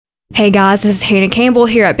Hey guys, this is Hannah Campbell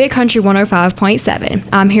here at Big Country 105.7.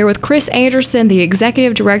 I'm here with Chris Anderson, the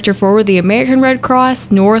Executive Director for the American Red Cross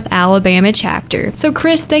North Alabama Chapter. So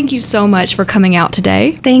Chris, thank you so much for coming out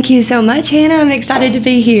today. Thank you so much, Hannah. I'm excited to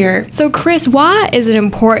be here. So Chris, why is it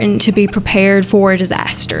important to be prepared for a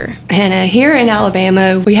disaster? Hannah, here in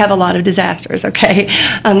Alabama, we have a lot of disasters, okay?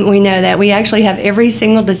 We know that. We actually have every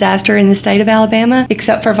single disaster in the state of Alabama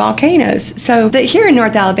except for volcanoes. But here in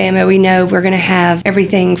North Alabama, we know we're going to have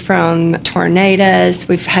everything from tornadoes,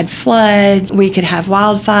 we've had floods, we could have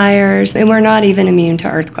wildfires, and we're not even immune to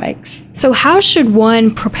earthquakes. So how should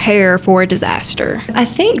one prepare for a disaster? I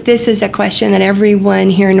think this is a question that everyone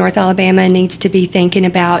here in North Alabama needs to be thinking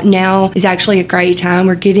about. Now is actually a great time.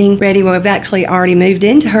 We're getting ready. We've actually already moved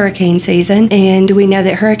into hurricane season, and we know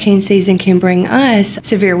that hurricane season can bring us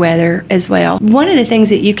severe weather as well. One of the things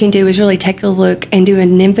that you can do is really take a look and do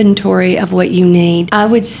an inventory of what you need. I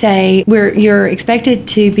would say you're expected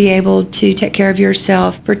to be able to take care of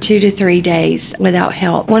yourself for 2 to 3 days without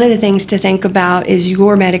help. One of the things to think about is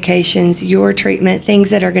your medications, your treatment,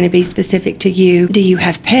 things that are going to be specific to you. Do you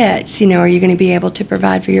have pets? Are you going to be able to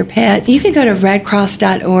provide for your pets? You can go to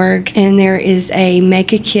redcross.org and there is a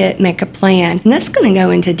make a kit, make a plan. And that's going to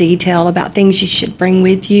go into detail about things you should bring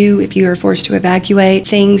with you if you are forced to evacuate,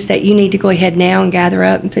 things that you need to go ahead now and gather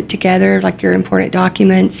up and put together, like your important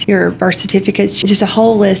documents, your birth certificates, just a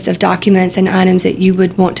whole list of documents and items that you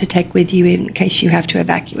would want to take with you in case you have to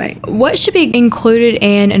evacuate. What should be included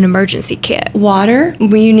in an emergency kit? Water.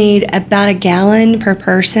 You need about a gallon per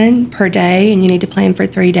person per day, and you need to plan for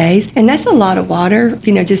 3 days. And that's a lot of water,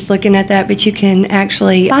 just looking at that. But you can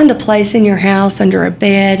actually find a place in your house under a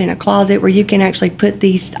bed, in a closet, where you can actually put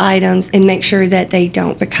these items and make sure that they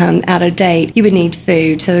don't become out of date. You would need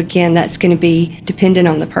food. So again, that's going to be dependent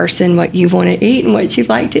on the person, what you want to eat and what you'd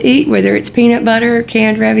like to eat, whether it's peanut butter,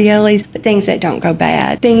 canned raviolis, but things that don't go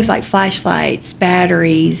bad. Things like flashlights,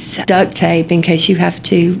 batteries, duct tape in case you have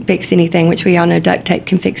to fix anything, which we all know duct tape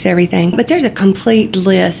can fix everything. But there's a complete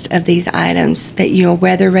list of these items that,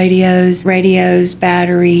 weather radios,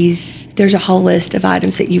 batteries. There's a whole list of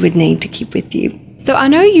items that you would need to keep with you. So I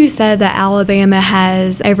know you said that Alabama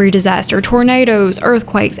has every disaster, tornadoes,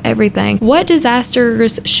 earthquakes, everything. What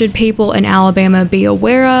disasters should people in Alabama be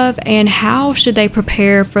aware of, and how should they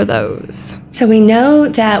prepare for those? So we know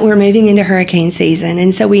that we're moving into hurricane season,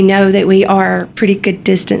 and so we know that we are a pretty good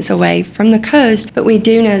distance away from the coast, but we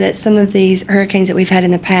do know that some of these hurricanes that we've had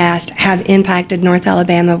in the past have impacted North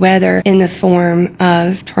Alabama weather in the form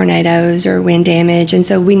of tornadoes or wind damage, and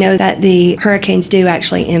so we know that the hurricanes do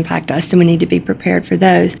actually impact us, and we need to be prepared for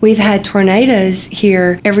those. We've had tornadoes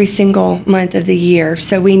here every single month of the year,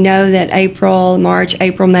 so we know that March,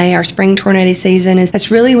 April, May, our spring tornado season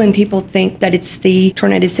that's really when people think that it's the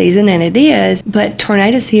tornado season, and it is, but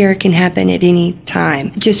tornadoes here can happen at any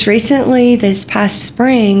time. Just recently, this past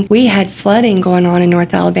spring, we had flooding going on in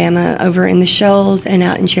North Alabama over in the Shoals and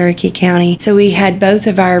out in Cherokee County. So we had both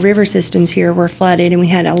of our river systems here were flooded, and we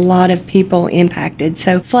had a lot of people impacted.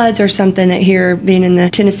 So floods are something that here, being in the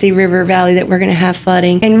Tennessee River Valley, that we're going to have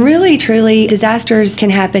flooding. And really, truly, disasters can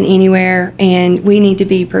happen anywhere, and we need to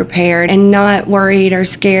be prepared and not worried or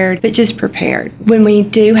scared, but just prepared. When we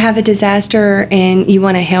do have a disaster and you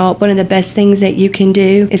want to help, one of the best things that you can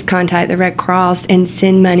do is contact the Red Cross and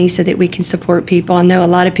send money so that we can support people. I know a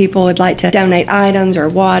lot of people would like to donate items or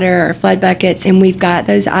water or flood buckets, and we've got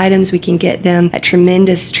those items. We can get them at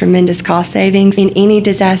tremendous cost savings. In any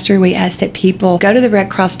disaster, we ask that people go to the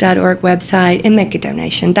redcross.org website and make a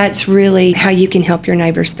donation. That's really how you can help your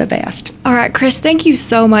neighbors the best. All right, Chris, thank you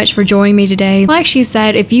so much for joining me today. Like she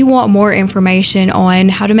said, if you want more information on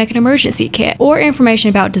how to make an emergency kit or information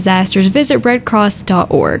about disasters, visit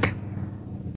redcross.org.